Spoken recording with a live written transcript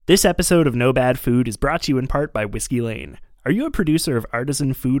This episode of No Bad Food is brought to you in part by Whiskey Lane. Are you a producer of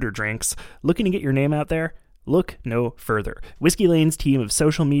artisan food or drinks looking to get your name out there? Look no further. Whiskey Lane's team of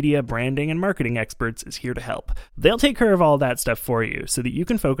social media, branding, and marketing experts is here to help. They'll take care of all that stuff for you so that you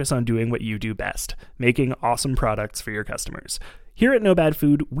can focus on doing what you do best, making awesome products for your customers. Here at No Bad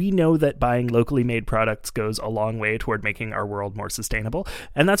Food, we know that buying locally made products goes a long way toward making our world more sustainable,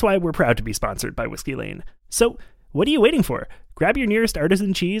 and that's why we're proud to be sponsored by Whiskey Lane. So, what are you waiting for? Grab your nearest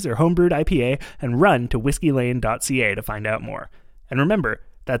artisan cheese or homebrewed IPA and run to whiskeylane.ca to find out more. And remember,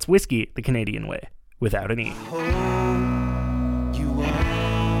 that's whiskey the Canadian way, without an E. Hope you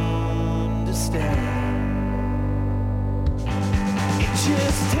understand. It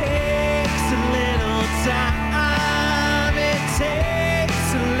just takes a little time. It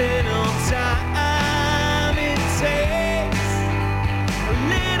takes a little time. It takes a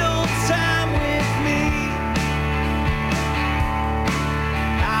little time with me.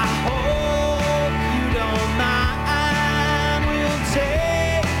 I hope you don't mind. We'll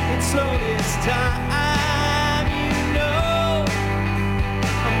take it slow this time.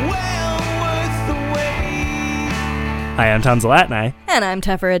 Hi, I'm Tom Zalatni. And I'm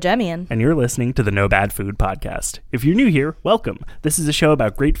Tefera Jemian. And you're listening to the No Bad Food Podcast. If you're new here, welcome. This is a show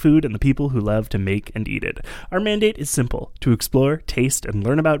about great food and the people who love to make and eat it. Our mandate is simple: to explore, taste, and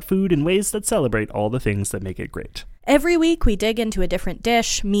learn about food in ways that celebrate all the things that make it great. Every week, we dig into a different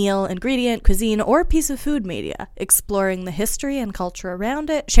dish, meal, ingredient, cuisine, or piece of food media, exploring the history and culture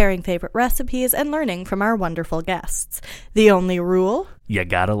around it, sharing favorite recipes, and learning from our wonderful guests. The only rule? You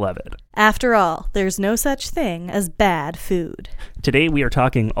gotta love it. After all, there's no such thing as bad food. Today we are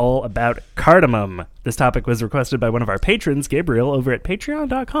talking all about cardamom. This topic was requested by one of our patrons, Gabriel, over at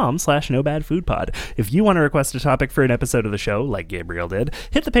patreon.com/nobadfoodpod. If you want to request a topic for an episode of the show, like Gabriel did,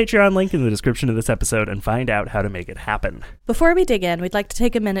 hit the Patreon link in the description of this episode and find out how to make it happen. Before we dig in, we'd like to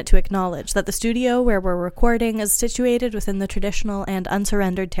take a minute to acknowledge that the studio where we're recording is situated within the traditional and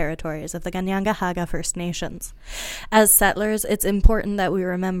unsurrendered territories of the Kanien'kehá:ka First Nations. As settlers, it's important that we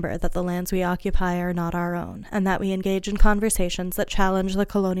remember that the lands we occupy are not our own, and that we engage in conversations that challenge the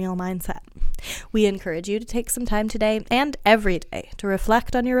colonial mindset. We encourage you to take some time today and every day to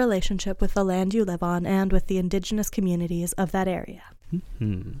reflect on your relationship with the land you live on and with the indigenous communities of that area.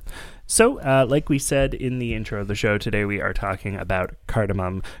 Mm-hmm. So, like we said in the intro of the show, today we are talking about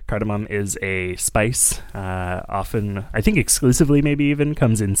cardamom. Cardamom is a spice, often, I think exclusively maybe even,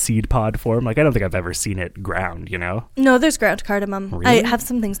 comes in seed pod form. Like, I don't think I've ever seen it ground, you know? No, there's ground cardamom. Really? I have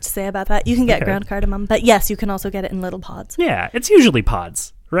some things to say about that. You can get ground cardamom, but yes, you can also get it in little pods. Yeah, it's usually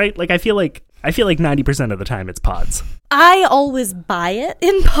pods, right? Like, I feel like 90% of the time it's pods. I always buy it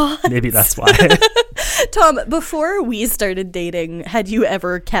in pods. Maybe that's why. Tom, before we started dating, had you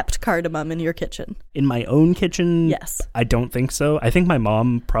ever kept cardamom in your kitchen? In my own kitchen? Yes. I don't think so. I think my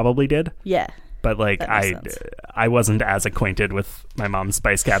mom probably did. Yeah. But like I wasn't as acquainted with my mom's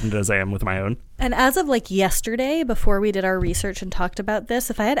spice cabinet as I am with my own. And as of like yesterday, before we did our research and talked about this,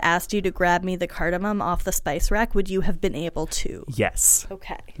 if I had asked you to grab me the cardamom off the spice rack, would you have been able to? Yes.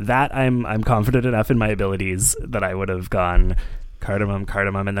 Okay. That I'm confident enough in my abilities that I would have gone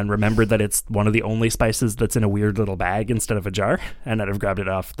cardamom, and then remembered that it's one of the only spices that's in a weird little bag instead of a jar, and I'd have grabbed it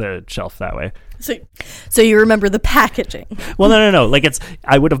off the shelf that way. So you remember the packaging? Well, no. Like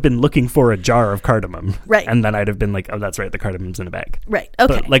I would have been looking for a jar of cardamom, right? And then I'd have been like, oh, that's right, the cardamom's in a bag, right?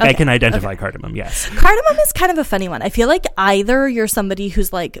 Okay. But I can identify cardamom. Yes. Cardamom is kind of a funny one. I feel like either you're somebody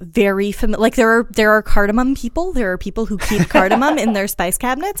who's like very familiar, like there are cardamom people. There are people who keep cardamom in their spice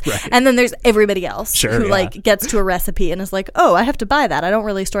cabinets, right. And then there's everybody else who like gets to a recipe and is like, oh, I have to buy that. I don't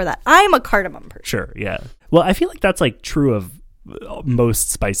really store that. I'm a cardamom person. Sure. Yeah. Well, I feel like that's like true of most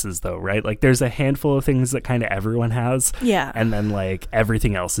spices though, right? Like there's a handful of things that kind of everyone has, yeah, and then like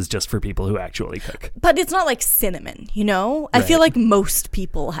everything else is just for people who actually cook. But it's not like cinnamon, you know? Right. I feel like most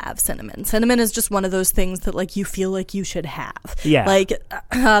people have cinnamon. Cinnamon is just one of those things that like you feel like you should have. Yeah. Like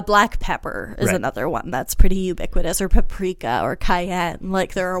black pepper is another one that's pretty ubiquitous, or paprika or cayenne.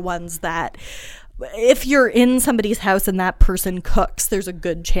 Like there are ones that if you're in somebody's house and that person cooks, there's a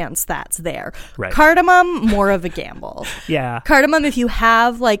good chance that's there. Right. Cardamom, more of a gamble. Yeah. Cardamom, if you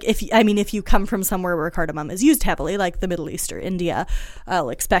have, like, if you come from somewhere where cardamom is used heavily, like the Middle East or India, I'll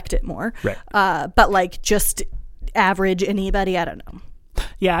expect it more. Right. But like just average anybody, I don't know.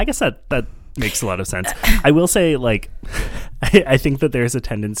 Yeah, I guess that makes a lot of sense. I will say, like, I think that there's a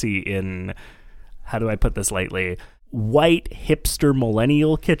tendency in, how do I put this lightly, white hipster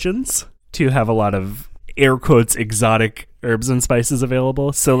millennial kitchens to have a lot of air quotes exotic herbs and spices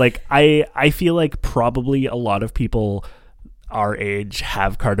available. So like I feel like probably a lot of people our age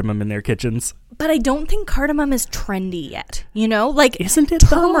have cardamom in their kitchens, But I don't think cardamom is trendy yet, you know? Like, Isn't it,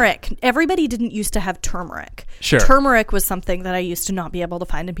 though? turmeric. Everybody didn't used to have turmeric. Sure. Turmeric was something that I used to not be able to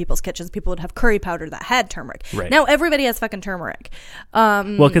find in people's kitchens. People would have curry powder that had turmeric. Right. Now everybody has fucking turmeric. Well,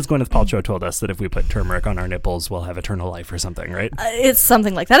 because Gwyneth Paltrow told us that if we put turmeric on our nipples, we'll have eternal life or something, right? It's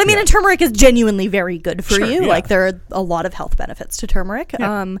something like that. I mean, and turmeric is genuinely very good for Sure, you. yeah. Like, there are a lot of health benefits to turmeric.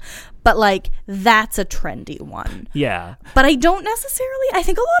 Yeah. But, like, that's a trendy one. Yeah. But I don't necessarily, I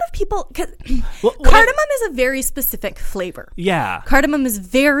think a lot of people, Well, cardamom is a very specific flavor. Yeah. Cardamom is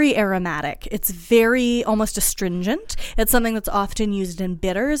very aromatic. It's very almost astringent. It's something that's often used in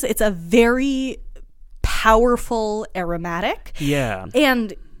bitters. It's a very powerful aromatic. Yeah.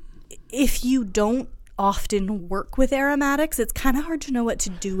 And if you don't often work with aromatics, it's kind of hard to know what to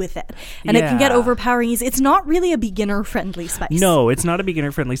do with it. And it can get Yeah. overpowering easy. It's not really a beginner-friendly spice. No, it's not a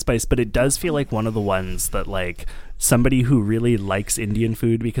beginner-friendly spice, but it does feel like one of the ones that, like, somebody who really likes Indian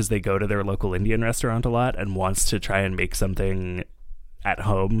food because they go to their local Indian restaurant a lot and wants to try and make something at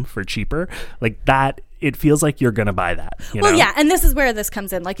home for cheaper, like that, it feels like you're gonna buy that. You Well, know? yeah, and this is where this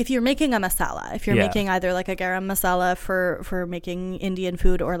comes in. Like, if you're making a masala, if you're Yeah. making either like a garam masala for making Indian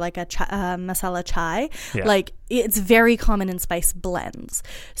food or like a masala chai, Yeah. like it's very common in spice blends.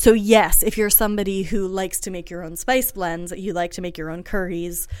 So yes, if you're somebody who likes to make your own spice blends, you like to make your own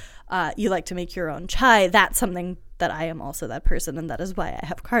curries, you like to make your own chai, that's something that I am also that person, and that is why I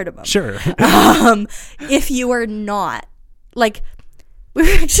have cardamom. Sure. If you are not, like, we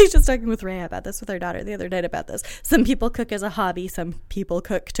were actually just talking with Rhea about this, with our daughter the other night about this. Some people cook as a hobby, some people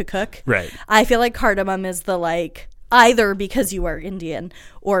cook to cook. Right. I feel like cardamom is the, like, either because you are Indian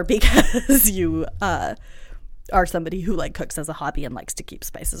or because you are somebody who, like, cooks as a hobby and likes to keep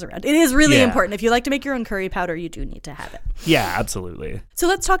spices around. It is really Yeah. important. If you like to make your own curry powder, you do need to have it. Yeah, absolutely. So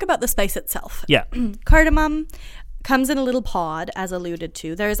let's talk about the spice itself. Yeah. Cardamom comes in a little pod, as alluded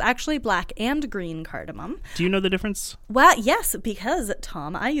to. There's actually black and green cardamom. Do you know the difference? Well, yes, because,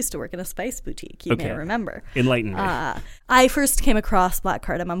 Tom, I used to work in a spice boutique, you may Okay. remember. Enlighten me. I first came across black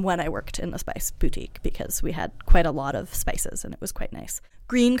cardamom when I worked in the spice boutique because we had quite a lot of spices and it was quite nice.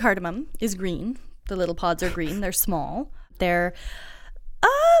 Green cardamom is green. The little pods are green. They're small. They're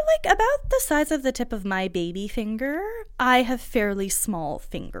like about the size of the tip of my baby finger. I have fairly small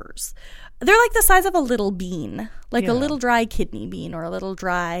fingers. They're like the size of a little bean, like Yeah. a little dry kidney bean or a little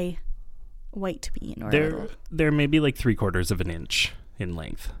dry white bean. Or a little... They're maybe like 3/4 of an inch in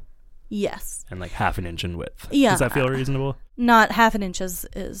length Yes. and like half an inch in width. Yeah. Does that feel reasonable? Not half an inch is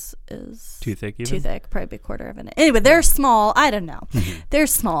Too thick even? too thick, probably a quarter of an inch. Anyway, they're small. I don't know. They're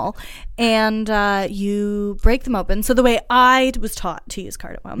small. And you break them open. So the way I was taught to use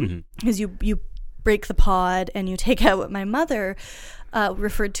cardamom is you break the pod and you take out what my mother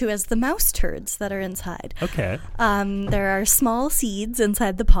referred to as the mouse turds that are inside. Okay. There are small seeds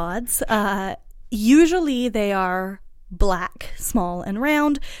inside the pods. Usually they are black, small and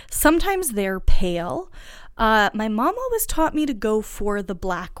round. Sometimes they're pale. My mom always taught me to go for the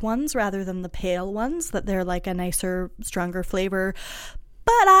black ones rather than the pale ones, that they're like a nicer, stronger flavor.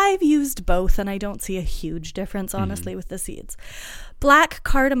 But I've used both and I don't see a huge difference, honestly, with the seeds. Black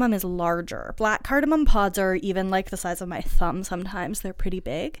cardamom is larger. Black cardamom pods are even like the size of my thumb sometimes. They're pretty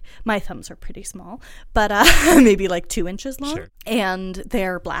big. My thumbs are pretty small, but maybe like 2 inches long. Sure. And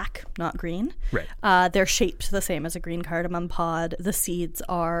they're black, not green. Right. They're shaped the same as a green cardamom pod. The seeds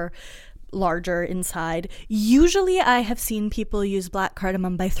are larger inside. Usually I have seen people use black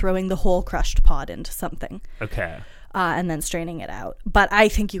cardamom by throwing the whole crushed pod into something. Okay. And then straining it out. But I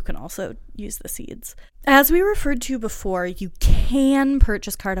think you can also use the seeds. As we referred to before, you can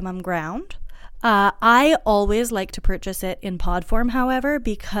purchase cardamom ground. I always like to purchase it in pod form, however,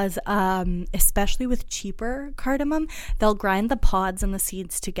 because especially with cheaper cardamom, they'll grind the pods and the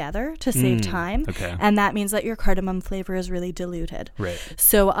seeds together to save time. Okay. And that means that your cardamom flavor is really diluted. Right.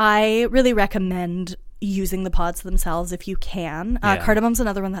 So I really recommend using the pods themselves if you can. Yeah. Cardamom's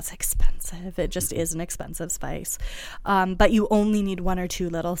another one that's expensive. It just is an expensive spice. But you only need 1 or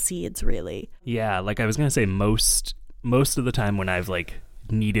 2 little seeds, really. Yeah, like I was gonna say, most of the time when I've like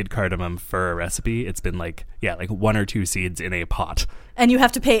needed cardamom for a recipe, it's been like 1 or 2 seeds in a pot. And you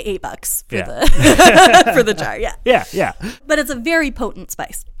have to pay $8 for Yeah. the for the jar, yeah. Yeah. But it's a very potent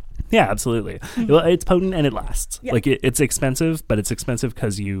spice. Yeah, absolutely. Well, it's potent and it lasts. Yeah. Like it's expensive, but it's expensive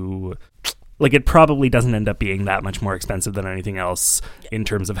because it probably doesn't end up being that much more expensive than anything else in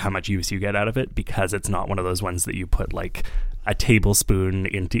terms of how much use you get out of it, because it's not one of those ones that you put like a tablespoon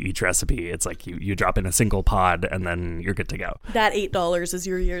into each recipe. It's like you drop in a single pod and then you're good to go. That $8 is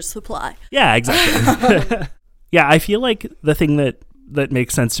your year's supply. Yeah, exactly. Yeah, I feel like the thing that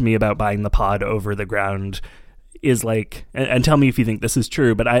makes sense to me about buying the pod over the ground is like, and tell me if you think this is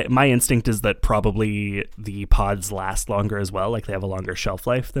true, but my instinct is that probably the pods last longer as well. Like they have a longer shelf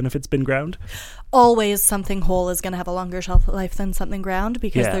life than if it's been ground. Always something whole is going to have a longer shelf life than something ground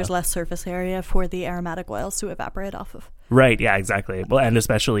because Yeah. there's less surface area for the aromatic oils to evaporate off of. Right. Yeah, exactly. Well, and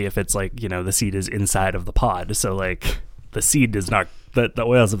especially if it's like, the seed is inside of the pod. So like the seed is not, the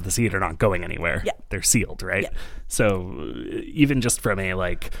oils of the seed are not going anywhere. Yeah. They're sealed, right? Yeah. So even just from a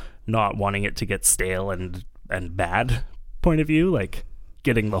like not wanting it to get stale and bad point of view, like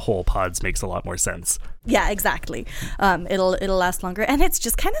getting the whole pods makes a lot more sense. Yeah, exactly. It'll last longer, and it's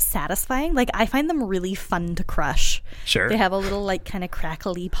just kind of satisfying. Like I find them really fun to crush. Sure. They have a little like kind of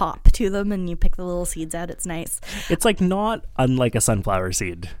crackly pop to them, and you pick the little seeds out. It's nice. It's like not unlike a sunflower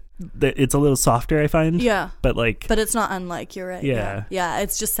seed. It's a little softer, I find. Yeah. But like, But it's not unlike, you're right. Yeah. Yeah,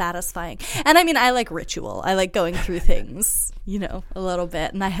 it's just satisfying. And I mean, I like ritual. I like going through things, a little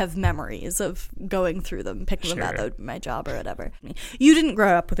bit. And I have memories of going through them, picking them out Sure. of my job or whatever. You didn't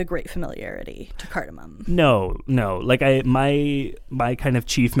grow up with a great familiarity to cardamom. no. Like my kind of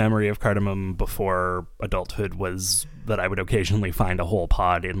chief memory of cardamom before adulthood was that I would occasionally find a whole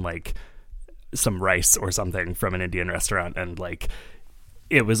pod in like some rice or something from an Indian restaurant, and like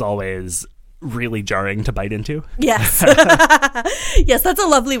it was always really jarring to bite into. Yes. Yes, that's a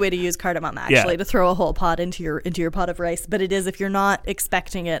lovely way to use cardamom, actually, Yeah. to throw a whole pod into your pot of rice. But it is, if you're not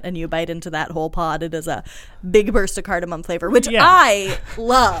expecting it and you bite into that whole pod, it is a big burst of cardamom flavor, which Yeah. I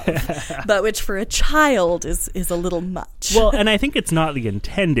love, but which for a child is a little much. Well, and I think it's not the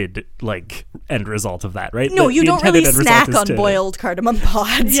intended like end result of that, right? No, you the don't really intended end result snack is on to- boiled cardamom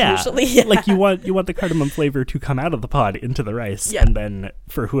pods Yeah, usually. Yeah. like you want the cardamom flavor to come out of the pod into the rice, Yeah. and then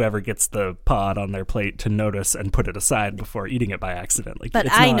for whoever gets the pod on their plate to notice and put it aside before eating it by accident. Like, But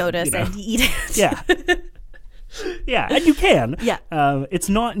it's I not, notice and eat it. Yeah. Yeah, and you can. Yeah. It's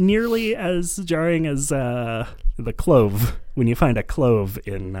not nearly as jarring as the clove when you find a clove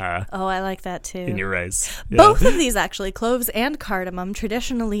in Oh, I like that too. your rice. Yeah. Both of these, actually, cloves and cardamom,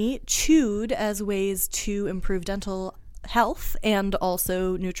 traditionally chewed as ways to improve dental health and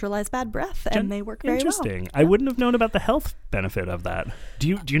also neutralize bad breath, and they work very well. Interesting. I wouldn't have known about the health benefit of that.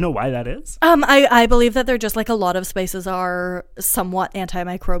 Do you know why that is? I believe that they're just like a lot of spices are somewhat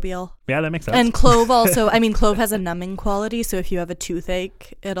antimicrobial. Yeah, that makes sense. And clove also, clove has a numbing quality, so if you have a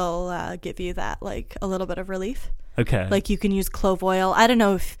toothache, it'll give you that, like, a little bit of relief. Okay. Like, you can use clove oil. I don't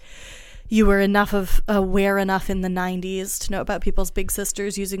know if you were aware enough in the 90s to know about people's big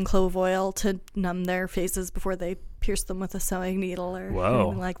sisters using clove oil to numb their faces before they pierce them with a sewing needle or Whoa.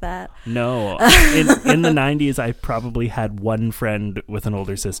 anything like that. No. In the 90s, I probably had one friend with an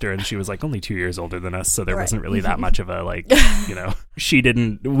older sister, and she was like only 2 years older than us, so there Right. wasn't really that much of a like, we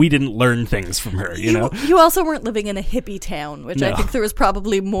didn't learn things from her, you know? You also weren't living in a hippie town, which I No. think there was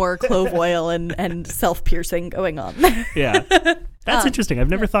probably more clove oil and self-piercing going on. Yeah. That's interesting.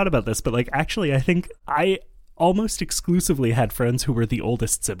 I've never thought about this, but like actually I think I almost exclusively had friends who were the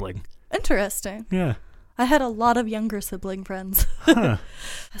oldest sibling. Interesting. Yeah. I had a lot of younger sibling friends. Huh.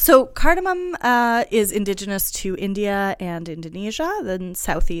 So cardamom is indigenous to India and Indonesia, then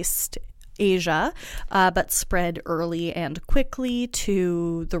Southeast Asia, but spread early and quickly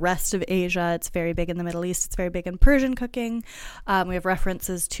to the rest of Asia. It's very big in the Middle East. It's very big in Persian cooking. We have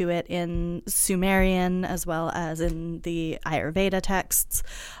references to it in Sumerian as well as in the Ayurveda texts.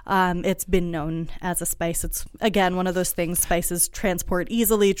 It's been known as a spice. It's, again, one of those things spices transport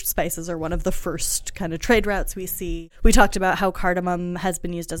easily. Spices are one of the first kind of trade routes we see. We talked about how cardamom has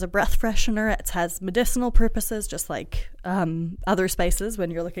been used as a breath freshener. It has medicinal purposes, just like other spices when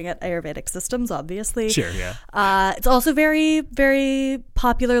you're looking at Ayurvedic systems, obviously. Sure, yeah. It's also very, very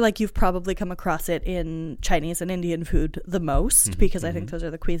popular. Like, you've probably come across it in Chinese and Indian food the most, because I think those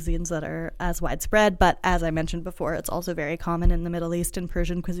are the cuisines that are as widespread. But as I mentioned before, it's also very common in the Middle East and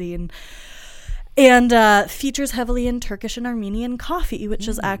Persian cuisine. And features heavily in Turkish and Armenian coffee, which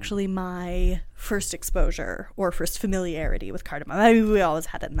is actually my first exposure or first familiarity with cardamom. I mean, we always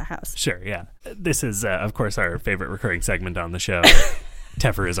had it in the house. Sure, yeah. This is, of course, our favorite recurring segment on the show.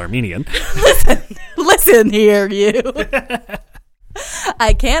 Teffer is Armenian. Listen here, you.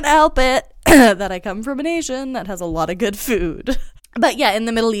 I can't help it that I come from a nation that has a lot of good food. But yeah, in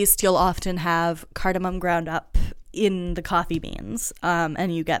the Middle East, you'll often have cardamom ground up in the coffee beans,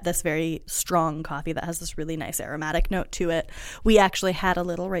 and you get this very strong coffee that has this really nice aromatic note to it. We actually had a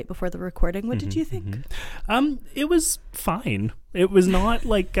little right before the recording. What did you think? It was fine. It was not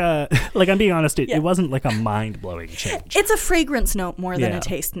like I'm being honest, it wasn't like a mind-blowing change. It's a fragrance note more than Yeah. a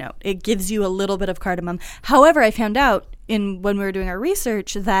taste note. It gives you a little bit of cardamom. However, I found out when we were doing our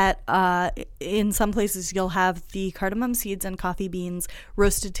research that in some places you'll have the cardamom seeds and coffee beans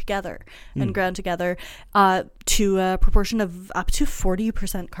roasted together and ground together to a proportion of up to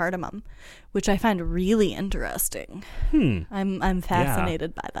 40% cardamom, which I find really interesting. I'm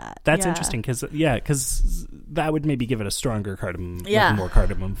fascinated by that. That's interesting because that would maybe give it a stronger cardamom, like more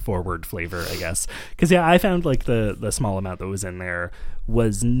cardamom forward flavor, I guess. Because I found like the small amount that was in there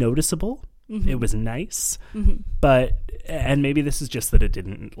was noticeable. It was nice, but maybe this is just that it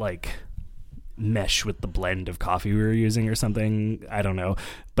didn't like mesh with the blend of coffee we were using or something. I don't know,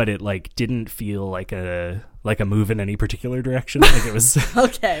 but it like didn't feel like a move in any particular direction. Like it was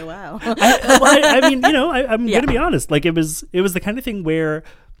okay. Wow. I mean, I'm gonna be honest. Like it was the kind of thing where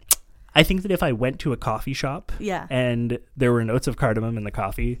I think that if I went to a coffee shop, and there were notes of cardamom in the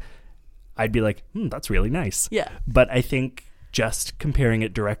coffee, I'd be like, that's really nice. Yeah. But I think just comparing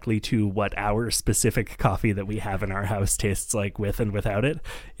it directly to what our specific coffee that we have in our house tastes like with and without it,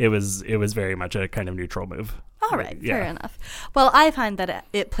 it was very much a kind of neutral move. All right, fair enough. Well, I find that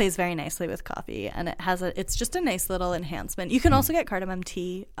it plays very nicely with coffee, and it's just a nice little enhancement. You can also get cardamom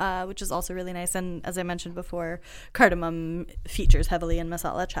tea, which is also really nice. And as I mentioned before, cardamom features heavily in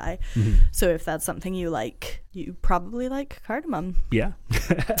masala chai. So if that's something you like, you probably like cardamom. Yeah.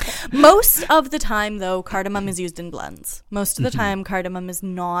 Most of the time, though, cardamom is used in blends. Most of the time, cardamom is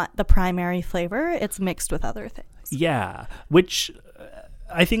not the primary flavor. It's mixed with other things. Yeah, which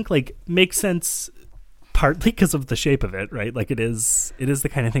I think like makes sense. Partly because of the shape of it, right? Like it is the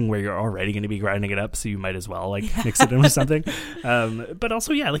kind of thing where you're already going to be grinding it up, so you might as well like mix it in with something. But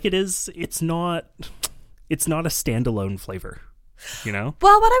also, like it's not a standalone flavor, Well,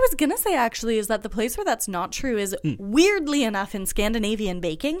 what I was going to say actually is that the place where that's not true is weirdly enough in Scandinavian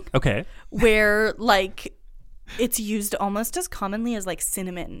baking. Okay. Where like it's used almost as commonly as like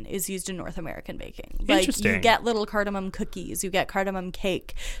cinnamon is used in North American baking. Like you get little cardamom cookies, you get cardamom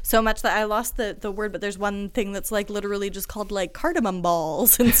cake. So much that I lost the word, but there's one thing that's like literally just called like cardamom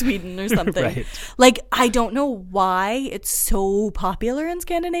balls in Sweden or something. Right. Like I don't know why it's so popular in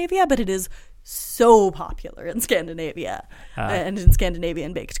Scandinavia, but it is so popular in Scandinavia and in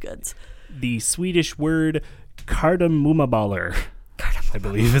Scandinavian baked goods. The Swedish word kardemummabollar, I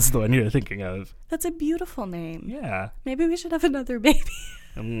believe is the one you're thinking of. That's a beautiful name. Yeah. Maybe we should have another baby.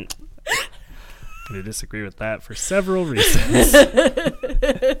 I'm going to disagree with that for several reasons.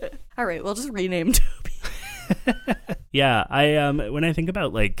 All right, we'll just rename Toby. Yeah, I when I think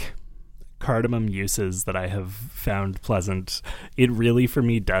about like cardamom uses that I have found pleasant, it really for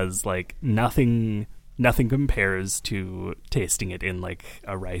me does like nothing compares to tasting it in like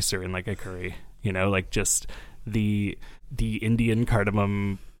a rice or in like a curry, like just the Indian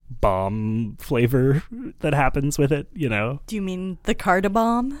cardamom bomb flavor that happens with it, Do you mean the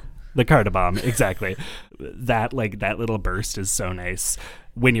cardamom? The cardamom, exactly. That little burst is so nice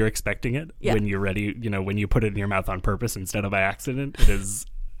when you're expecting it, when you're ready, when you put it in your mouth on purpose instead of by accident, it is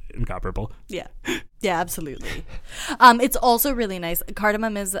incomparable. Yeah, absolutely. It's also really nice.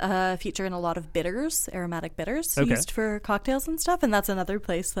 Cardamom is a feature in a lot of bitters, aromatic bitters used for cocktails and stuff, and that's another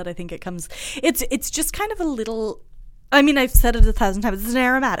place that I think it comes. It's just kind of a little. I mean, I've said it 1,000 times. It's an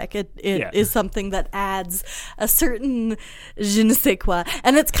aromatic. It is something that adds a certain je ne sais quoi,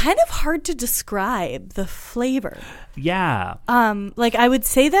 and it's kind of hard to describe the flavor. Yeah. Like I would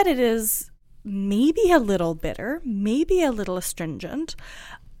say that it is maybe a little bitter, maybe a little astringent,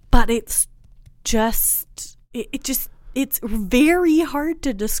 but it's just it's very hard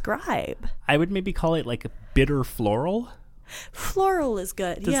to describe. I would maybe call it like a bitter floral. Floral is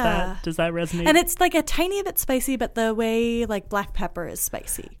good. Does that resonate? And it's like a tiny bit spicy, but the way like black pepper is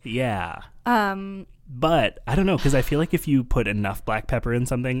spicy. Yeah. But I don't know, because I feel like if you put enough black pepper in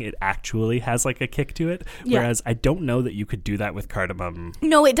something, it actually has like a kick to it. Whereas I don't know that you could do that with cardamom.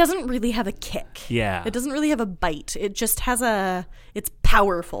 No, it doesn't really have a kick. Yeah. It doesn't really have a bite. It just has it's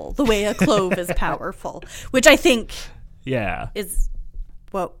powerful the way a clove is powerful, which I think is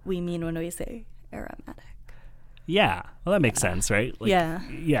what we mean when we say aromatic. Yeah. Well, that makes sense, right? Like,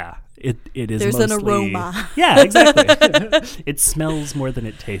 yeah. It is There's mostly, an aroma. Yeah, exactly. It smells more than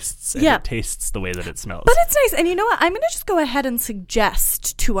it tastes, and it tastes the way that it smells. But it's nice. And you know what? I'm going to just go ahead and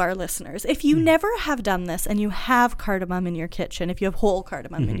suggest to our listeners, if you never have done this and you have cardamom in your kitchen, if you have whole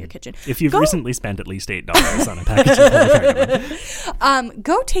cardamom in your kitchen. If you've recently spent at least $8 on a package of whole cardamom.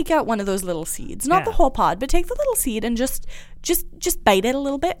 Go take out one of those little seeds. Not the whole pod, but take the little seed and just bite it a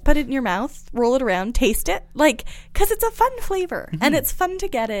little bit, put it in your mouth, roll it around, taste it. Like, because it's a fun flavor. And it's fun to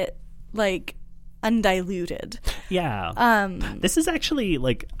get it like undiluted. Yeah. This is actually,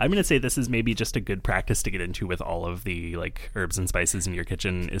 like, I'm going to say this is maybe just a good practice to get into with all of the, like, herbs and spices in your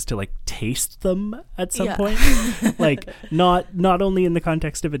kitchen, is to, like, taste them at some point. Like, not only in the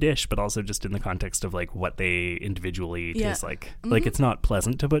context of a dish, but also just in the context of, like, what they individually taste like. Like, it's not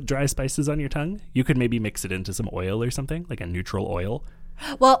pleasant to put dry spices on your tongue. You could maybe mix it into some oil or something, like a neutral oil.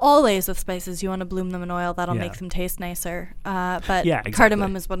 Well, always with spices, you want to bloom them in oil. That'll Yeah. make them taste nicer. But exactly.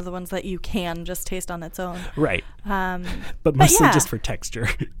 cardamom is one of the ones that you can just taste on its own. Right. But mostly yeah. just for texture.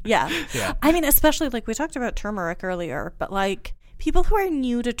 Yeah. Yeah. I mean, especially, like, we talked about turmeric earlier, but, like, people who are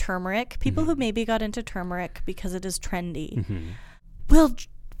new to turmeric, people who maybe got into turmeric because it is trendy, will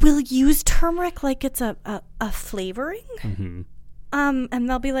use turmeric like it's a flavoring. And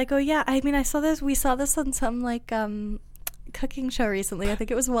they'll be like, oh yeah, I mean, we saw this on some, like, cooking show recently. I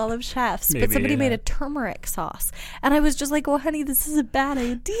think it was Wall of Chefs, Maybe, but somebody made a turmeric sauce, and I was just like, well, honey, this is a bad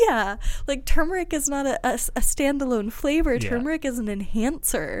idea. Like, turmeric is not a standalone flavor. Yeah. Turmeric is an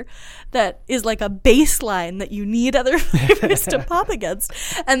enhancer that is like a baseline that you need other flavors to pop against,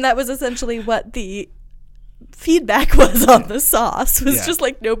 and that was essentially what the feedback was on the sauce, was just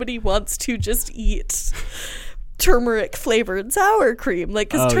like, nobody wants to just eat turmeric flavored sour cream, like,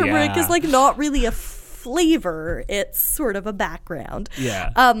 because turmeric is, like, not really a flavor, it's sort of a background.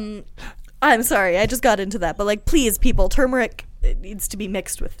 I'm sorry, I just got into that, but, like, please, people, turmeric, it needs to be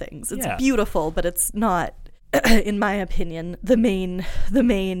mixed with things. It's beautiful, but it's not, in my opinion, the main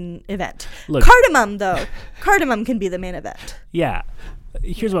event. Look, cardamom, though, cardamom can be the main event. Yeah.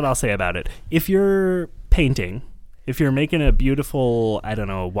 Here's what I'll say about it. If you're painting, if you're making a beautiful, I don't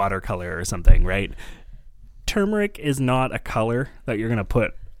know, watercolor or something, right? Turmeric is not a color that you're going to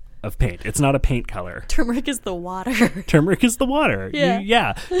put of paint. It's not a paint color. Turmeric is the water. Turmeric is the water.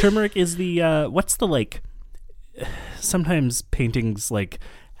 Yeah. Turmeric is the, what's the, like, sometimes paintings, like,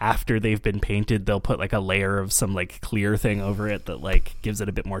 after they've been painted, they'll put, like, a layer of some, like, clear thing over it that, like, gives it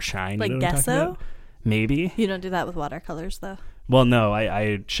a bit more shine. Like you know what I'm talking gesso? about? Maybe. You don't do that with watercolors, though. Well, no,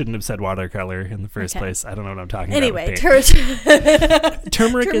 I shouldn't have said watercolor in the first place. I don't know what I'm talking about. Anyway,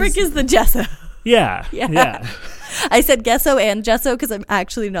 turmeric is the gesso. Yeah. I said gesso and gesso because I'm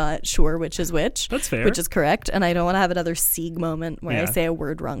actually not sure which is which. That's fair. Which is correct, and I don't want to have another Sieg moment where I say a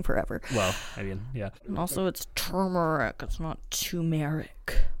word wrong forever. Well, I mean, yeah. And also, it's turmeric. It's not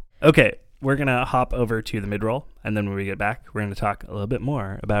turmeric. Okay, we're going to hop over to the mid-roll, and then when we get back, we're going to talk a little bit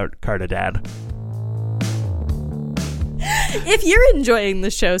more about Cardadad. If you're enjoying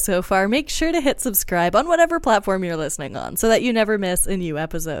the show so far, make sure to hit subscribe on whatever platform you're listening on so that you never miss a new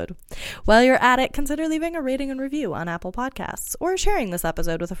episode. While you're at it, consider leaving a rating and review on Apple Podcasts or sharing this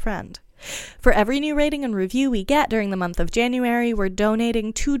episode with a friend. For every new rating and review we get during the month of January, we're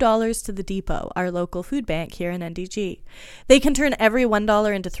donating $2 to the Depot, our local food bank here in NDG. They can turn every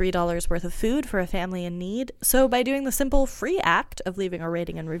 $1 into $3 worth of food for a family in need, so by doing the simple free act of leaving a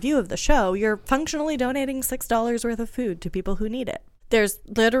rating and review of the show, you're functionally donating $6 worth of food to people who need it. There's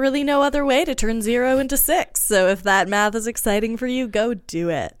literally no other way to turn 0 into 6, so if that math is exciting for you, go do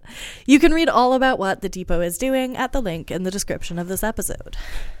it. You can read all about what the Depot is doing at the link in the description of this episode.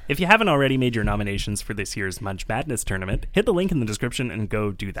 If you haven't already made your nominations for this year's Munch Madness tournament, hit the link in the description and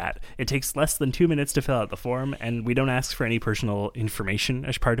go do that. It takes less than 2 minutes to fill out the form, and we don't ask for any personal information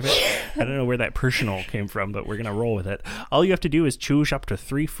as part of it. I don't know where that personal came from, but we're going to roll with it. All you have to do is choose up to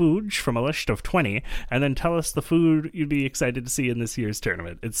 3 foods from a list of 20, and then tell us the food you'd be excited to see in this year's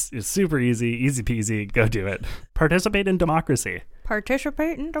tournament. It's super easy peasy, go do it. Participate in democracy.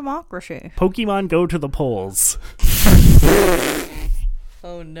 Participate in democracy. Pokemon go to the polls.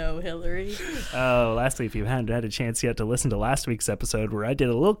 Oh no, Hillary. Oh, lastly, if you haven't had a chance yet to listen to last week's episode where I did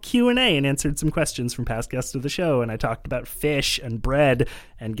a little Q&A and answered some questions from past guests of the show, and I talked about fish and bread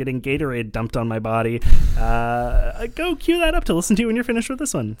and getting Gatorade dumped on my body, go cue that up to listen to when you're finished with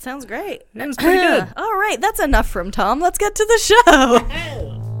this one. Sounds great. It was pretty good. All right, that's enough from Tom. Let's get to the show.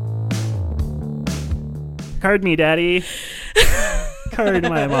 Card me, Daddy. Card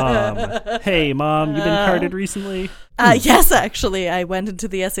my mom. Hey, Mom, you been carded recently? Yes, actually. I went into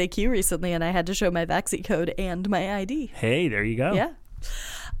the SAQ recently and I had to show my Vaxi code and my ID. Hey, there you go. Yeah.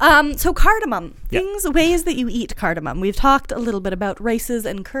 So cardamom, ways that you eat cardamom. We've talked a little bit about rices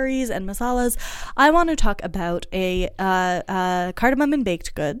and curries and masalas. I want to talk about a cardamom in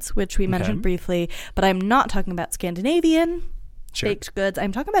baked goods, which we mentioned briefly, but I'm not talking about Scandinavian baked goods.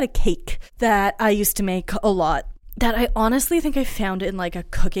 I'm talking about a cake that I used to make a lot, that I honestly think I found in like a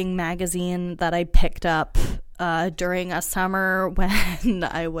cooking magazine that I picked up during a summer when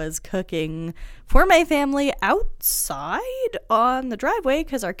I was cooking for my family outside on the driveway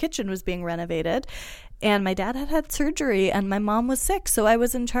because our kitchen was being renovated. and my dad had surgery, and my mom was sick, so I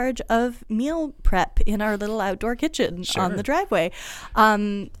was in charge of meal prep in our little outdoor kitchen on the driveway.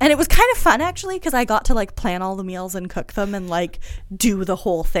 And it was kind of fun, actually, because I got to like plan all the meals and cook them and like do the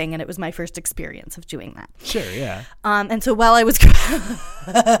whole thing, and it was my first experience of doing that. Sure, yeah. And so while I was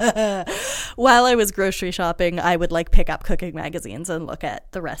grocery shopping, I would like pick up cooking magazines and look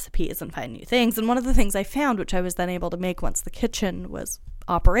at the recipes and find new things. And one of the things I found, which I was then able to make once the kitchen was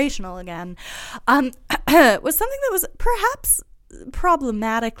operational again, was something that was perhaps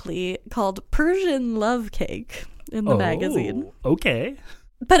problematically called Persian love cake in the magazine. Okay.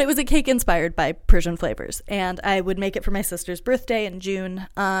 But it was a cake inspired by Persian flavors, and I would make it for my sister's birthday in June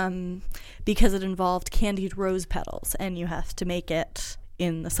because it involved candied rose petals, and you have to make it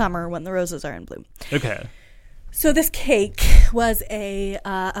in the summer when the roses are in bloom. Okay. So this cake was a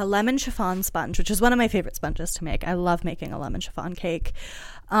lemon chiffon sponge, which is one of my favorite sponges to make. I love making a lemon chiffon cake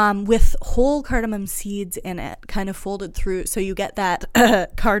with whole cardamom seeds in it, kind of folded through, so you get that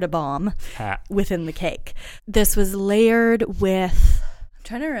cardamom within the cake. This was layered with... I'm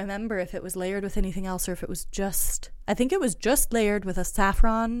trying to remember if it was layered with anything else or if it was just... I think it was just layered with a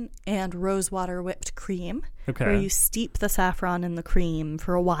saffron and rosewater whipped cream, where you steep the saffron in the cream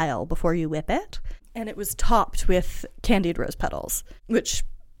for a while before you whip it. And it was topped with candied rose petals, which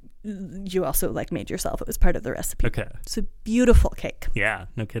you also like made yourself. It was part of the recipe. Okay. It's a beautiful cake. Yeah,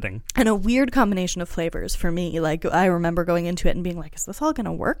 no kidding. And a weird combination of flavors for me. Like, I remember going into it and being like, is this all going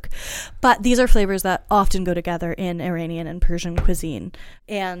to work? But these are flavors that often go together in Iranian and Persian cuisine,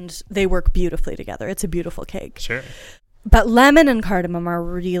 and they work beautifully together. It's a beautiful cake. Sure. But lemon and cardamom are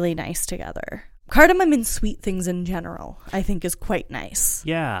really nice together. Cardamom in sweet things in general, I think, is quite nice.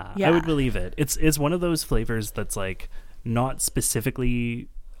 Yeah, I would believe it. It's one of those flavors that's like not specifically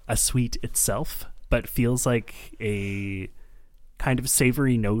a sweet itself, but feels like a kind of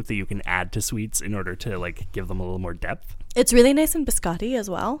savory note that you can add to sweets in order to like give them a little more depth. It's really nice in biscotti as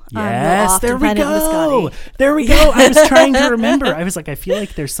well. Yes, there we go. There we go. I was trying to remember. I was like, I feel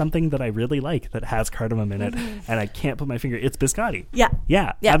like there's something that I really like that has cardamom in it, and I can't put my finger. It's biscotti.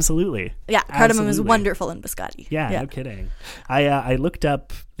 Yeah, absolutely. Yeah, cardamom is wonderful in biscotti. Yeah, no kidding. I looked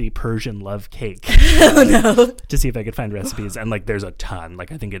up the Persian love cake to see if I could find recipes, and like there's a ton.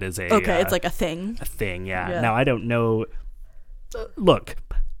 Like I think it is it's like a thing. A thing, yeah. Now I don't know. Look,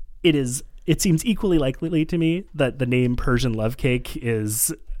 it seems equally likely to me that the name Persian love cake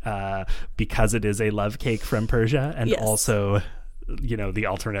is because it is a love cake from Persia, and also, you know, the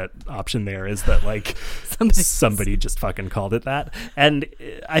alternate option there is that like somebody just fucking called it that, and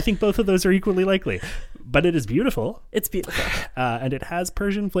I think both of those are equally likely. But it is beautiful. It's beautiful, and it has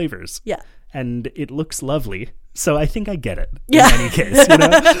Persian flavors. Yeah, and it looks lovely. So I think I get it. In any case, you know?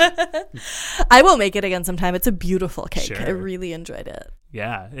 I will make it again sometime. It's a beautiful cake. Sure. I really enjoyed it.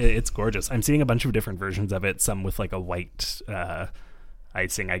 Yeah, it's gorgeous. I'm seeing a bunch of different versions of it. Some with like a white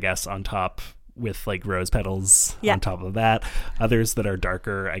icing, I guess, on top with like rose petals on top of that. Others that are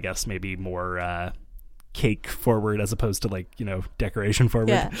darker, I guess, maybe more cake forward as opposed to like, you know, decoration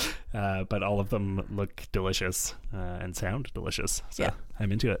forward. But all of them look delicious and sound delicious. So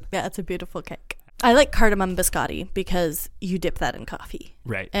I'm into it. Yeah, it's a beautiful cake. I like cardamom biscotti because you dip that in coffee.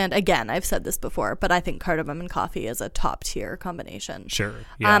 Right. And again, I've said this before, but I think cardamom and coffee is a top tier combination. Sure.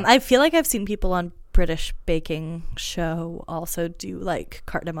 Yeah. I feel like I've seen people on British baking show also do like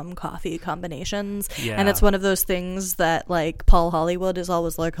cardamom coffee combinations. Yeah. And it's one of those things that like Paul Hollywood is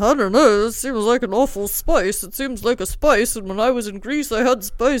always like, I don't know, this seems like an awful spice. It seems like a spice, and when I was in Greece I had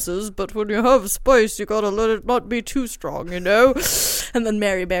spices, but when you have spice you gotta let it not be too strong, you know? And then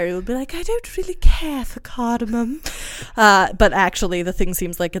Mary Berry would be like, I don't really care for cardamom. But actually the thing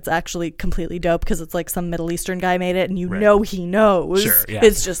seems like it's actually completely dope because it's like some Middle Eastern guy made it, and you know he knows. Sure, yeah.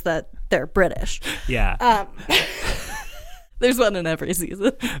 It's just that they're British. Yeah. There's one in every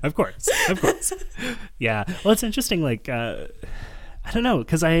season. Of course. Yeah. Well, it's interesting, like, I don't know,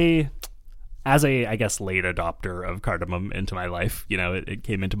 because as I guess, late adopter of cardamom into my life, you know, it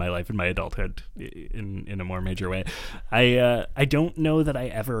came into my life in my adulthood in a more major way. I don't know that I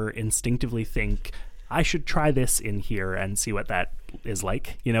ever instinctively think I should try this in here and see what that is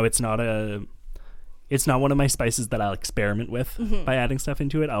like. You know, it's not one of my spices that I'll experiment with by adding stuff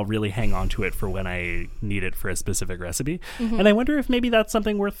into it. I'll really hang on to it for when I need it for a specific recipe. And I wonder if maybe that's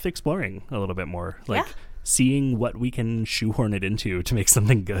something worth exploring a little bit more. Like seeing what we can shoehorn it into to make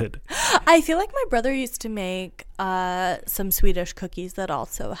something good. I feel like my brother used to make some Swedish cookies that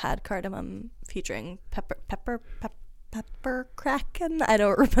also had cardamom featuring pepper kraken. I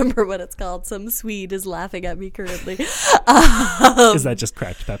don't remember what it's called. Some Swede is laughing at me currently. Is that just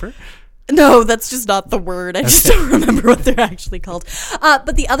cracked pepper? No, that's just not the word. I just don't remember what they're actually called.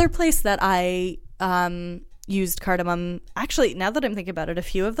 But the other place that I used cardamom. Actually, now that I'm thinking about it, a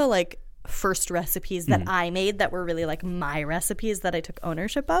few of the like first recipes that I made that were really like my recipes that I took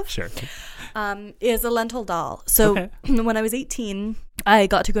ownership of Sure. is a lentil dal. So when I was 18, I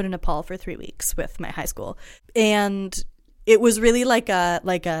got to go to Nepal for 3 weeks with my high school, and it was really like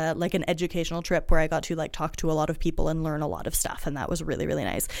an educational trip where I got to like talk to a lot of people and learn a lot of stuff, and that was really, really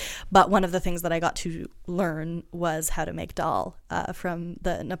nice. But one of the things that I got to learn was how to make dal from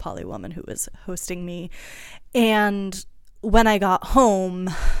the Nepali woman who was hosting me. And when I got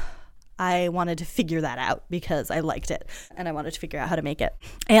home, I wanted to figure that out because I liked it and I wanted to figure out how to make it.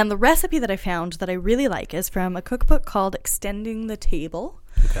 And the recipe that I found that I really like is from a cookbook called Extending the Table.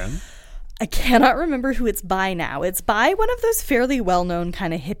 Okay. I cannot remember who it's by now. It's by one of those fairly well-known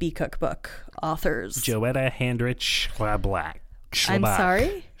kind of hippie cookbook authors. Joetta Handrich Schlabach. I'm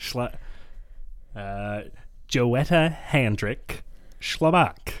sorry? Joetta Handrich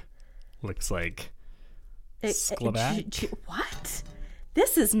Schlabach. Looks like. What?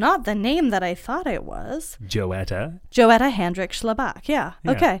 This is not the name that I thought it was. Joetta Handrich Schlabach. Yeah.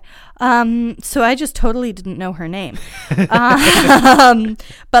 Okay. So I just totally didn't know her name. But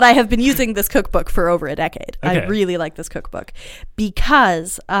I have been using this cookbook for over a decade. Okay. I really like this cookbook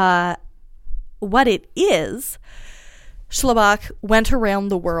because what it is, Schlabach went around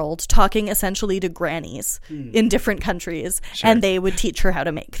the world talking essentially to grannies in different countries, and they would teach her how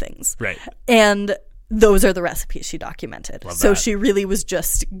to make things. Right. And those are the recipes she documented. Love so that. she really was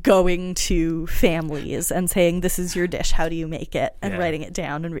just going to families and saying, this is your dish, how do you make it? And writing it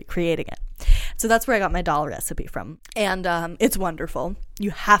down and recreating it. So that's where I got my dal recipe from. And it's wonderful.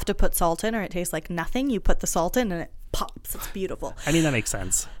 You have to put salt in or it tastes like nothing. You put the salt in and it pops. It's beautiful. I mean, that makes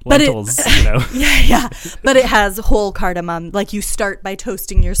sense. But Lentils, you know. Yeah. But it has whole cardamom. Like you start by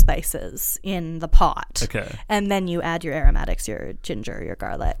toasting your spices in the pot. Okay. And then you add your aromatics, your ginger, your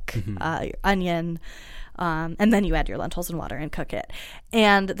garlic, your onion. And then you add your lentils and water and cook it.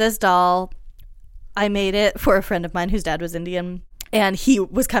 And this dal, I made it for a friend of mine whose dad was Indian. And he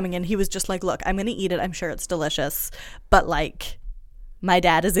was coming in. He was just like, look, I'm going to eat it. I'm sure it's delicious. But like, my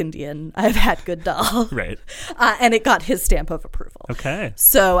dad is Indian. I've had good dal. Right. And it got his stamp of approval. Okay.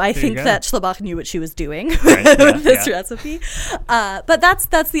 So I There think you go. that Schlabach knew what she was doing Right, with this yeah. recipe. But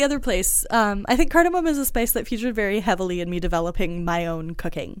that's the other place. I think cardamom is a spice that featured very heavily in me developing my own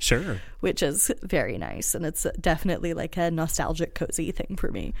cooking. Sure. Which is very nice. And it's definitely like a nostalgic, cozy thing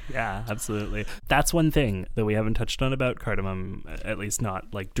for me. Yeah, absolutely. That's one thing that we haven't touched on about cardamom, at least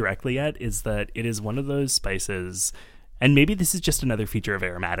not like directly yet, is that it is one of those spices, and maybe this is just another feature of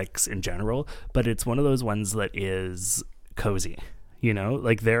aromatics in general, but it's one of those ones that is cozy. You know,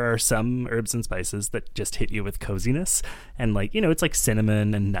 like there are some herbs and spices that just hit you with coziness, and like, you know, it's like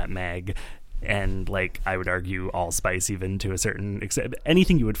cinnamon and nutmeg. And like I would argue allspice, even to a certain extent,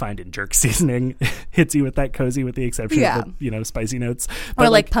 anything you would find in jerk seasoning hits you with that cozy, with the exception of the, you know, spicy notes. Or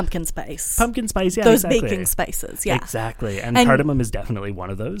like pumpkin spice. Pumpkin spice, yeah, those exactly. baking spices, yeah. Exactly. And cardamom is definitely one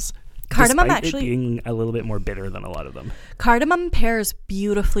of those. Cardamom despite actually it being a little bit more bitter than a lot of them. Cardamom pairs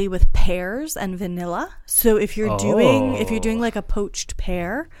beautifully with pears and vanilla. So if you're doing like a poached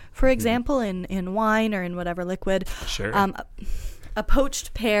pear, for example, in wine or in whatever liquid, Sure. A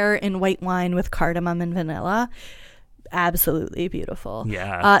poached pear in white wine with cardamom and vanilla, absolutely beautiful.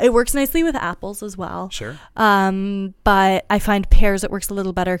 Yeah. It works nicely with apples as well. Sure. But I find pears it works a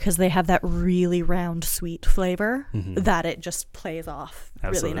little better because they have that really round sweet flavor that it just plays off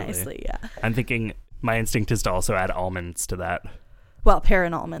Absolutely. really nicely. Yeah. I'm thinking my instinct is to also add almonds to that. Well, pear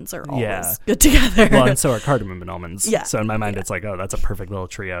and almonds are always Yeah. good together. Well, and so are cardamom and almonds. Yeah. So in my mind, it's like, oh, that's a perfect little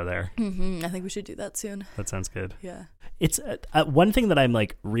trio there. I think we should do that soon. That sounds good. Yeah. It's one thing that I'm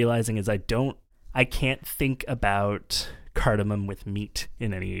like realizing is I can't think about cardamom with meat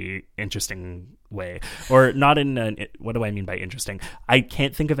in any interesting way, or not in what do I mean by interesting? I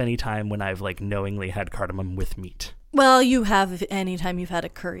can't think of any time when I've like knowingly had cardamom with meat. Well, you have anytime you've had a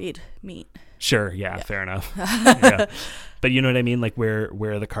curried meat. Sure, yeah. Fair enough. Yeah. But you know what I mean, like where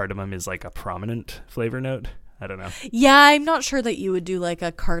the cardamom is like a prominent flavor note. I don't know. Yeah, I'm not sure that you would do like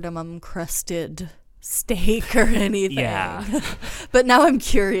a cardamom crusted steak or anything. Yeah. But now I'm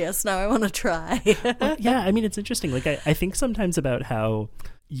curious. Now I want to try. Well, yeah, I mean, it's interesting. Like I think sometimes about how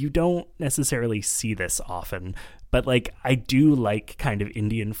you don't necessarily see this often, but like I do like kind of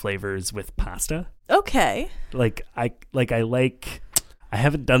Indian flavors with pasta. Okay. I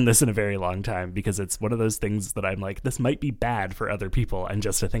haven't done this in a very long time because it's one of those things that I'm like, this might be bad for other people and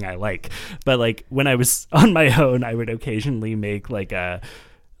just a thing I like. But like when I was on my own, I would occasionally make like a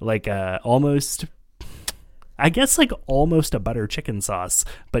almost a butter chicken sauce,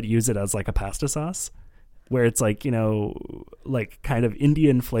 but use it as like a pasta sauce. where it's like, you know, like kind of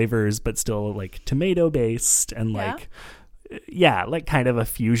Indian flavors, but still like tomato based and like, yeah, like kind of a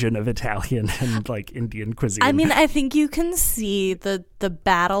fusion of Italian and like Indian cuisine. I mean, I think you can see the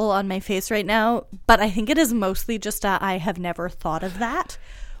battle on my face right now, but I think it is mostly just I have never thought of that.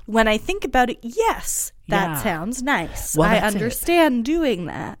 When I think about it, yes, that sounds nice. Well, I understand doing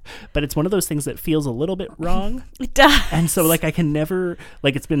that. But it's one of those things that feels a little bit wrong. It does. And so like I can never,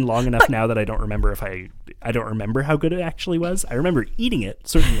 like it's been long enough now that I don't remember I don't remember how good it actually was. I remember eating it,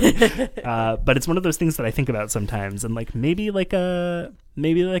 certainly. But it's one of those things that I think about sometimes, and like maybe like a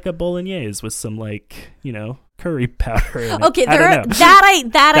bolognese with some like, you know, curry powder in it. Okay,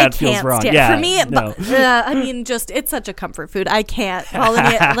 I can't wrong. stand. Yeah, For me, no. I mean, just it's such a comfort food. I can't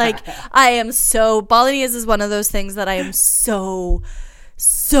bolognese. Like I am so bolognese is one of those things that I am so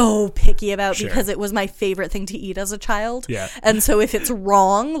picky about because it was my favorite thing to eat as a child. Yeah. And so if it's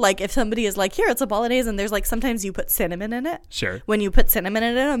wrong, like if somebody is like, here, it's a bolognese, and there's like sometimes you put cinnamon in it. Sure. When you put cinnamon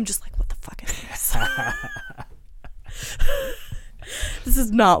in it, I'm just like, what the fuck is this? This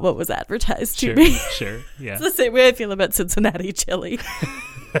is not what was advertised to me. Sure. Yeah. It's the same way I feel about Cincinnati chili.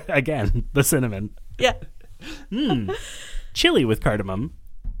 Again, the cinnamon. Yeah. Chili with cardamom.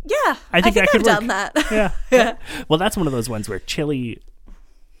 Yeah. I think that I've could work. done that. Yeah. Yeah. Well, that's one of those ones where chili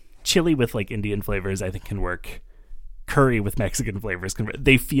with like Indian flavors, I think, can work. Curry with Mexican flavors can.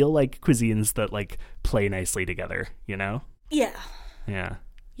 They feel like cuisines that like play nicely together. You know? Yeah. Yeah.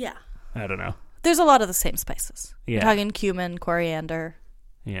 Yeah. I don't know. There's a lot of the same spices. Yeah. We're talking cumin, coriander.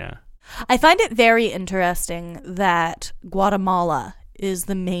 Yeah. I find it very interesting that Guatemala is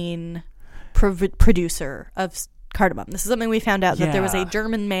the main producer of cardamom. This is something we found out, that there was a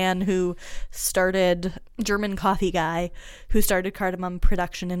German man German coffee guy who started cardamom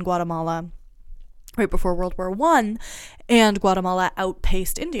production in Guatemala right before World War I, and Guatemala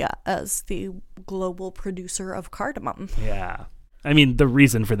outpaced India as the global producer of cardamom. Yeah. I mean, the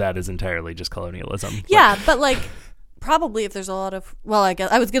reason for that is entirely just colonialism. Yeah, but like probably if there's a lot of, well, I guess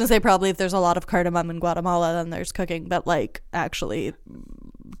I was going to say probably if there's a lot of cardamom in Guatemala, then there's cooking, but like actually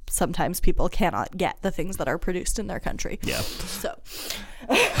sometimes people cannot get the things that are produced in their country. Yeah. So.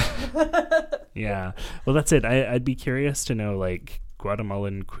 Yeah. Well, that's it. I'd be curious to know like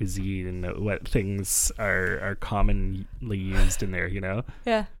Guatemalan cuisine and what things are commonly used in there, you know?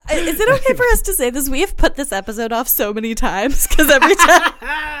 Yeah. Is it okay for us to say this? We have put this episode off so many times because every time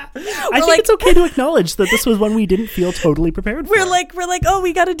I think it's okay to acknowledge that this was one we didn't feel totally prepared for. We're like, oh,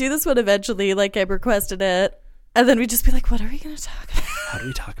 we got to do this one eventually. Like I requested it. And then we just be like, what are we going to talk about? How do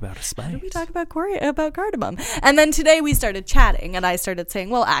we talk about a spice? How do we talk about cardamom? And then today we started chatting, and I started saying,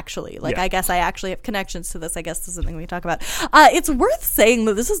 well, actually, like, I guess I actually have connections to this. I guess this is something we talk about. It's worth saying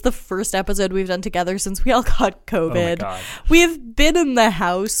that this is the first episode we've done together since we all got COVID. Oh my God. We've been in the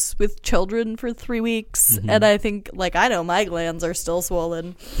house with children for 3 weeks, and I think, like, I know my glands are still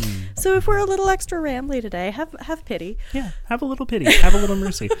swollen. So if we're a little extra rambly today, have pity. Yeah, have a little pity. Have a little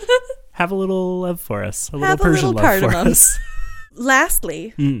mercy. Have a little love for us. A little Persian love for us.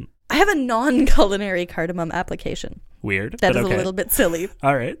 Lastly, I have a non-culinary cardamom application. Weird. That but is okay. a little bit silly.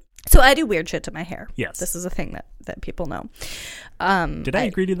 All right. So I do weird shit to my hair. Yes. This is a thing that people know. Did I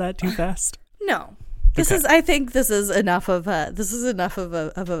agree to that too fast? No. I think this is enough of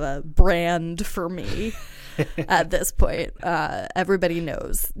a brand for me. At this point, everybody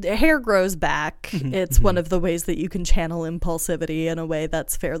knows the hair grows back. It's one of the ways that you can channel impulsivity in a way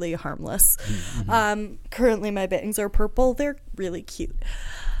that's fairly harmless. Currently my bangs are purple. They're really cute.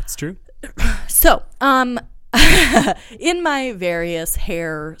 It's true. So, in my various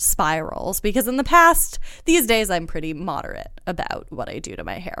hair spirals, because in the past, these days I'm pretty moderate about what I do to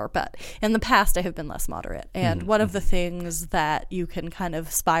my hair, but in the past I have been less moderate. And one of the things that you can kind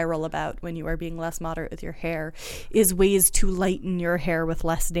of spiral about when you are being less moderate with your hair is ways to lighten your hair with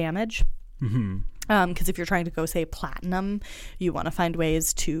less damage. Because if you're trying to go, say, platinum, you want to find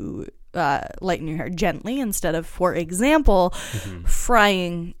ways to lighten your hair gently instead of, for example,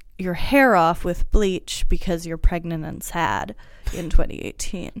 frying your hair off with bleach because you're pregnant and sad in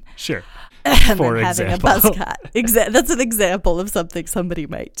 2018. Sure. And for then having a buzz cut. That's an example of something somebody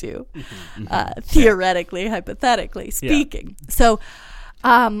might do. Theoretically, hypothetically speaking. Yeah. So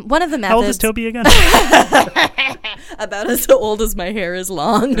one of the methods... How old is Toby again? About as old as my hair is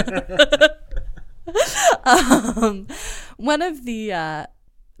long. One of the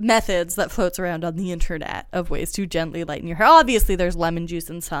methods that floats around on the internet of ways to gently lighten your hair. Obviously, there's lemon juice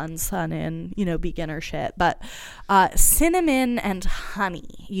and sun in, beginner shit. But cinnamon and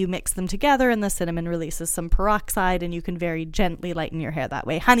honey, you mix them together and the cinnamon releases some peroxide and you can very gently lighten your hair that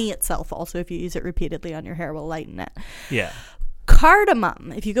way. Honey itself also, if you use it repeatedly on your hair, will lighten it. Yeah.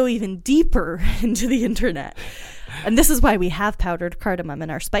 Cardamom, if you go even deeper into the internet, and this is why we have powdered cardamom in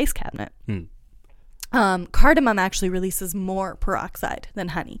our spice cabinet. Cardamom actually releases more peroxide than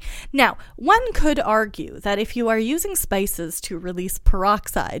honey. Now, one could argue that if you are using spices to release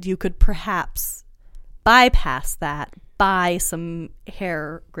peroxide, you could perhaps bypass that, buy some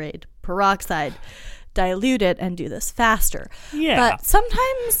hair grade peroxide, dilute it, and do this faster. Yeah. But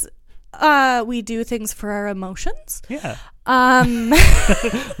sometimes we do things for our emotions. Yeah.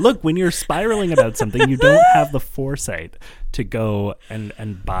 Look, when you're spiraling about something, you don't have the foresight to go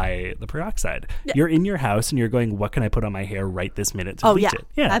and buy the peroxide. Yeah. You're in your house and you're going, what can I put on my hair right this minute to bleach it?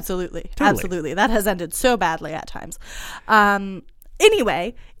 Yeah, absolutely. Totally. Absolutely. That has ended so badly at times.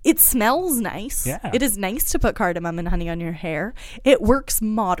 Anyway, it smells nice. Yeah. It is nice to put cardamom and honey on your hair. It works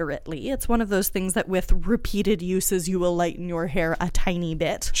moderately. It's one of those things that with repeated uses, you will lighten your hair a tiny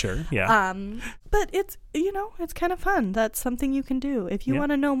bit. Sure, yeah. But it's, it's kind of fun. That's something you can do. If you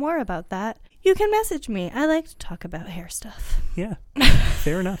want to know more about that, you can message me. I like to talk about hair stuff. Yeah,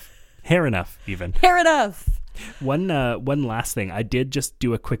 fair enough. Hair enough, even. Hair enough. One last thing. I did just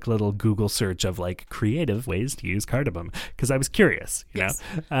do a quick little Google search of like creative ways to use cardamom because I was curious, you know.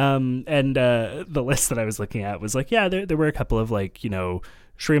 And the list that I was looking at was like, there were a couple of like,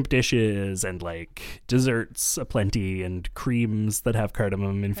 shrimp dishes and like desserts aplenty and creams that have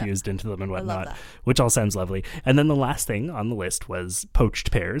cardamom infused into them and whatnot, which all sounds lovely. And then the last thing on the list was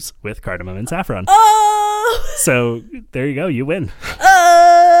poached pears with cardamom and saffron. Oh! So there you go. You win.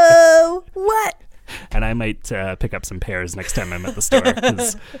 Oh! What? And I might pick up some pears next time I'm at the store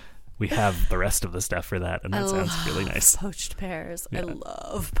because we have the rest of the stuff for that, and that sounds really nice. Poached pears. Yeah. I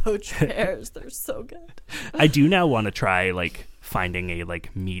love poached pears. They're so good. I do now want to try like finding a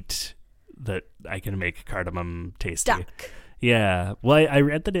like meat that I can make cardamom tasty. Duck. Yeah. Well, I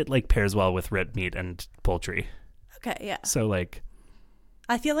read that it like pairs well with red meat and poultry. Okay, yeah. So like,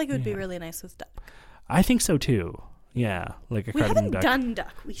 I feel like it would be really nice with duck. I think so too. Yeah, like a cardamom duck. We haven't done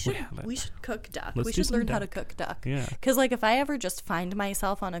duck. We should cook duck. We should learn how to cook duck. Yeah. Because like if I ever just find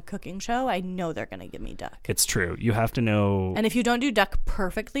myself on a cooking show, I know they're going to give me duck. It's true. You have to know. And if you don't do duck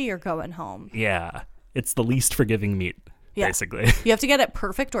perfectly, you're going home. Yeah. It's the least forgiving meat, basically. You have to get it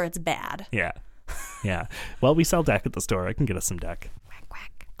perfect or it's bad. Yeah. Yeah. Well, we sell duck at the store. I can get us some duck. Quack,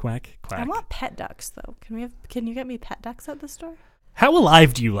 quack. Quack, quack. I want pet ducks, though. Can you get me pet ducks at the store? How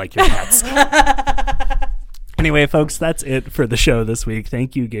alive do you like your pets? Anyway, folks, that's it for the show this week.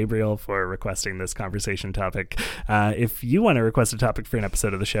 Thank you, Gabriel, for requesting this conversation topic. If you want to request a topic for an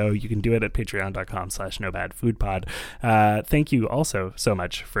episode of the show, you can do it at patreon.com/nobadfoodpod. Thank you also so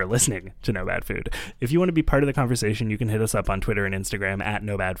much for listening to No Bad Food. If you want to be part of the conversation, you can hit us up on Twitter and Instagram at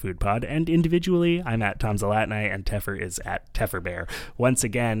NoBadFoodPod. And individually, I'm at Tom Zalatni and Teffer is at TefferBear. Once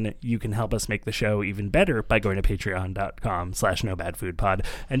again, you can help us make the show even better by going to patreon.com/nobadfoodpod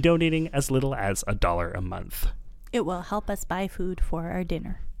and donating as little as $1 a month. It will help us buy food for our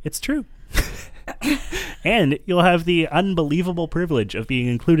dinner. It's true. And you'll have the unbelievable privilege of being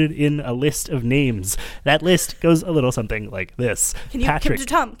included in a list of names. That list goes a little something like this.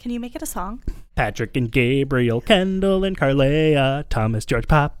 Tom, can you make it a song? Patrick and Gabriel, Kendall and Carlea, Thomas, George,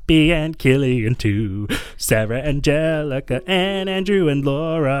 Poppy, and Killian too. Sarah, Angelica, and Andrew and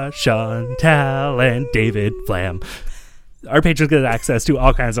Laura, Chantal, and David Flam. Our patrons get access to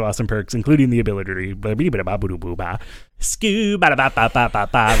all kinds of awesome perks, including the ability to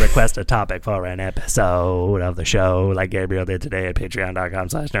request a topic for an episode of the show, like Gabriel did today at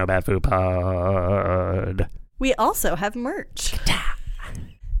patreon.com/nobadfoodpod. We also have merch.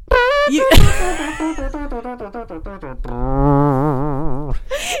 You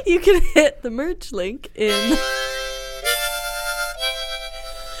can hit the merch link in...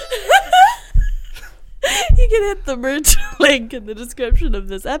 You can hit the merch link in the description of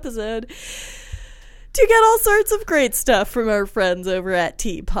this episode to get all sorts of great stuff from our friends over at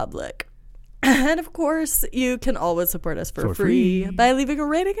TeePublic. And of course, you can always support us for free by leaving a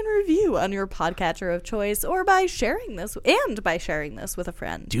rating and review on your podcatcher of choice, or by sharing this with a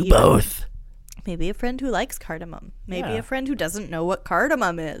friend. Do both. Maybe a friend who likes cardamom. Maybe a friend who doesn't know what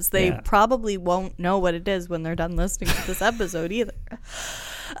cardamom is. They probably won't know what it is when they're done listening to this episode either.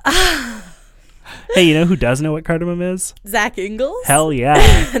 Hey, you know who does know what cardamom is? Zach Ingalls. Hell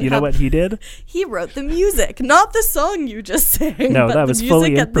yeah. You know what he did? He wrote the music, not the song you just sang. No, but that was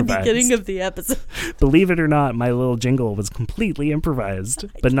fully improvised. At the beginning of the episode. Believe it or not, my little jingle was completely improvised,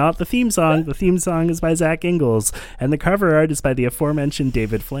 but not the theme song. The theme song is by Zach Ingalls, and the cover art is by the aforementioned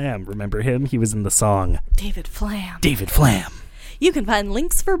David Flam. Remember him? He was in the song. David Flam. David Flam. You can find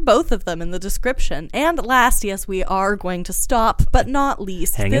links for both of them in the description. And last, yes, we are going to stop, but not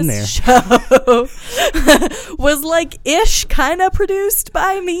least, Hang in there. show was like-ish kind of produced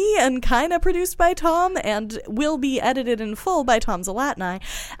by me and kind of produced by Tom, and will be edited in full by Tom Zalatni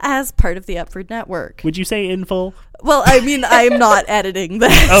as part of the Upford Network. Would you say in full? Well, I mean, I'm not editing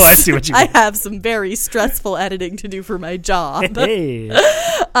this. Oh, I see what you mean. I have some very stressful editing to do for my job. Hey.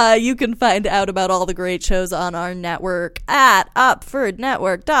 You can find out about all the great shows on our network at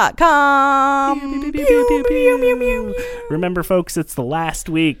upfordnetwork.com. Remember, folks, it's the last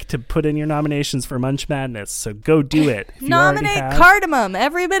week to put in your nominations for Munch Madness, so go do it. If you already Nominate have. Cardamom.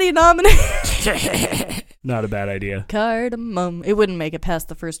 Everybody nominate Not a bad idea. Cardamom. It wouldn't make it past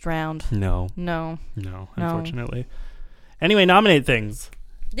the first round. No, No. unfortunately. Anyway, nominate things.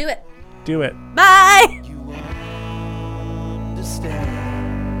 Do it. Do it. Bye. You understand.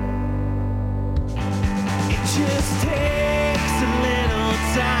 It just takes a little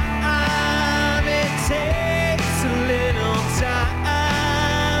time. It takes a little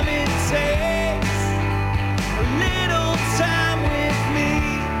time. It takes a little time with me.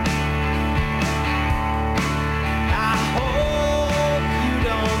 I hope you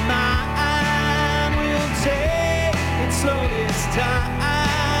don't mind. We'll take it slow this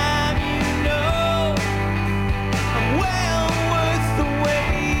time. You know I'm well worth the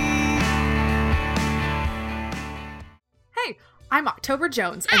wait. Hey, I'm October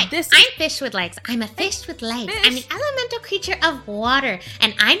Jones, Hi, and this I'm is... Fish with Legs. I'm a fish with legs. Fish. I'm the elemental creature of water,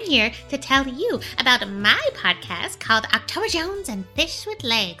 and I'm here to tell you about my podcast called October Jones and Fish with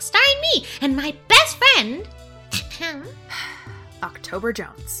Legs, starring me and my best friend. October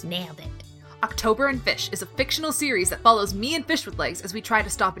Jones. Nailed it. October and Fish is a fictional series that follows me and Fish with Legs as we try to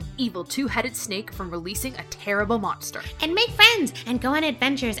stop an evil two-headed snake from releasing a terrible monster. And make friends, and go on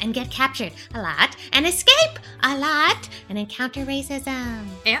adventures, and get captured a lot, and escape a lot, and encounter racism,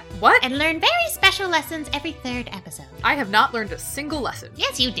 And what? and learn very special lessons every third episode. I have not learned a single lesson.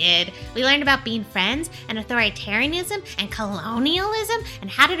 Yes, you did. We learned about being friends, and authoritarianism, and colonialism, and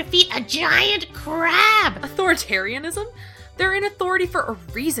how to defeat a giant crab. Authoritarianism? They're in authority for a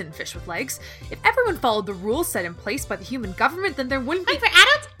reason, Fish with Legs. If everyone followed the rules set in place by the human government, then there wouldn't be... Fun for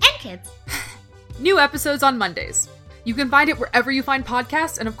adults and kids. New episodes on Mondays. You can find it wherever you find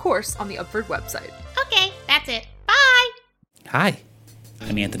podcasts, and of course, on the Upford website. Okay, that's it. Bye. Hi,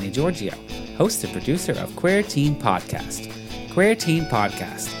 I'm Anthony Giorgio, host and producer of Queer Teen Podcast. Queer Teen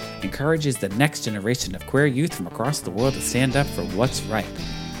Podcast encourages the next generation of queer youth from across the world to stand up for what's right.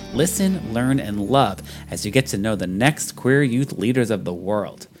 Listen, learn, and love as you get to know the next queer youth leaders of the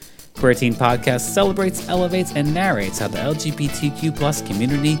world. Queer Teen Podcast celebrates, elevates, and narrates how the LGBTQ+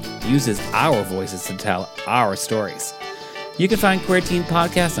 community uses our voices to tell our stories. You can find Queer Teen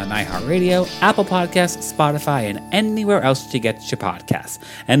Podcast on iHeartRadio, Apple Podcasts, Spotify, and anywhere else you get your podcasts.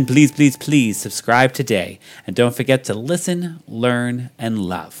 And please, please, please subscribe today. And don't forget to listen, learn, and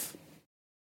love.